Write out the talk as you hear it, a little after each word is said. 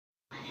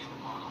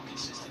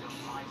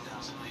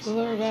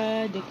For a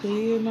ride to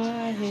clear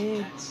my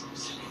head.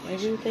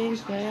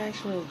 Everything's back,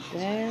 so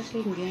back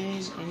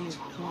again. And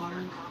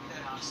fun.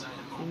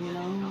 And you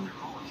know,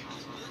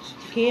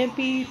 can't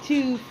be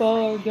too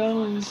far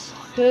gone.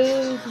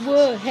 'Cause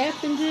what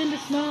happens in the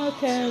small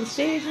town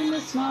stays in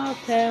the small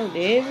town.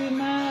 Every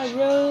mile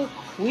road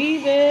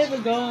we've ever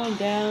gone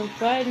down.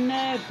 Friday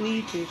night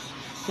bleachers,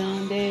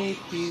 Sunday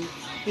pew.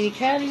 Any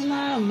counting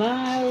my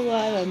mile,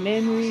 what a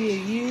memory of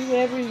you.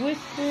 Every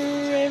whisper,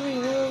 every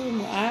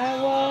room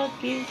I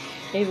walk in.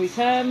 Every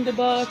time the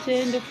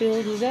bartender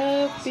fills it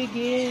up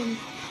again.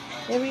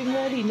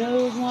 Everybody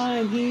knows why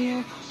I'm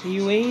here.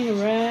 You ain't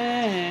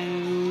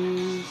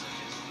around.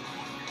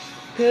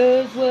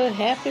 'Cause what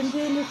happens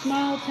in the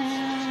small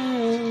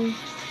town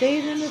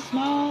stays in the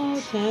small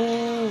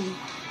town.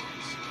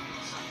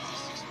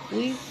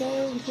 We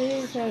serve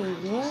this, I was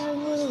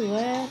one will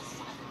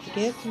last. I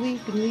guess we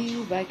can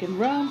leave. I can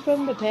run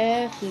from the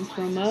past and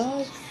from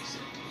us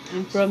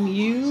and from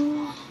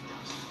you.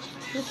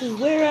 This is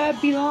where I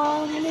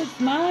belong and it's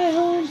my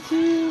home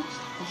too.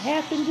 What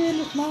happens in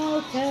a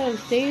small town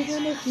stays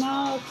in a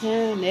small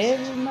town.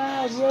 Every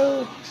mile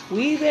road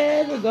we've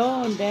ever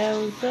gone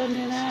down.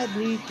 Sunday night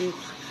bleachers,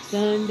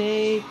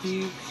 Sunday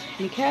pew.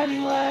 And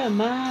counting like a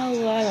mile,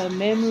 like a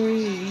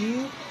memory of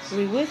you.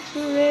 Every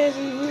whisper,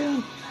 every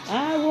room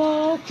I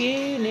walk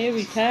in.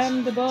 Every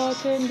time the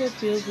bartender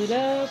fills it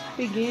up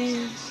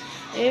again.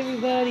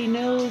 Everybody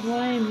knows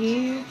why I'm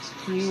here.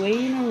 You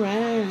ain't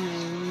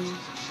around.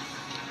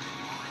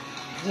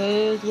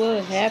 'Cause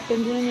what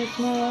happens in a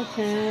small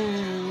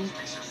town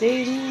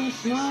stays in a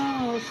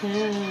small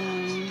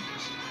town.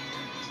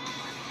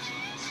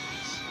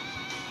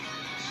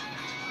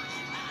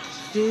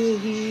 Still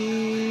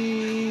here,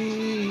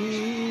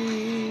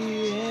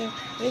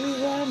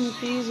 everyone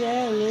sees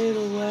that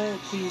little white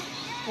piece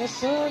that's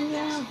falling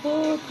down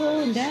for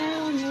pulling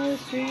down your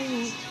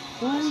street.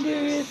 Wonder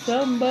if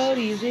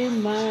somebody's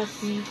in my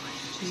seat.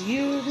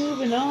 You're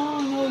moving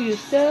on, or you're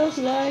stuck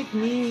like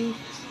me.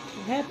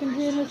 What happens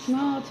in a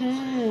small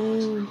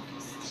town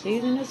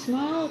stays in a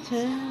small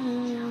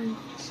town.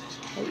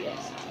 Oh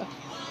yeah.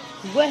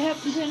 What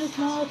happens in a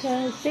small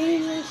town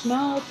stays in a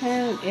small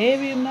town.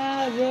 Every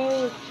mile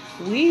road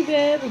we've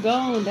ever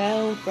gone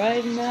down.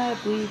 Friday night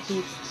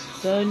bleachers,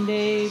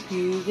 Sunday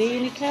pews.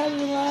 Ain't it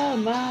counting a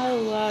mile,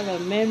 lot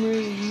of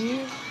memory of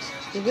you.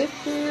 The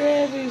whisper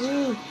every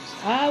room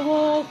I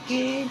walk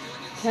in.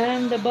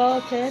 Time the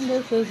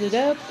bartender fills it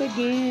up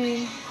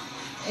again.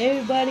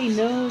 Everybody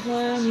knows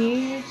why I'm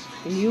here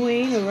and you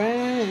ain't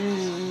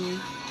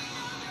around.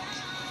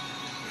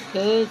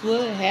 'Cause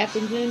what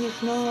happens in a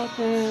small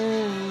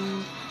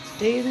town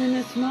stays in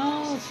a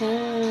small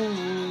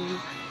town.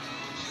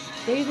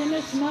 Stays in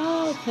a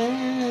small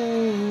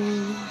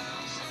town.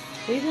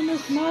 Stays in a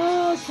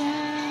small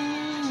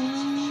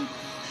town.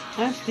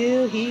 I'm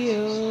still here.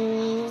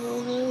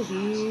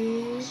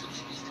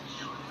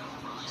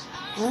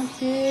 I'm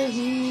still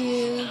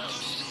here.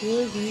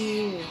 Still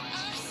here.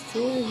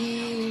 Still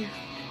here.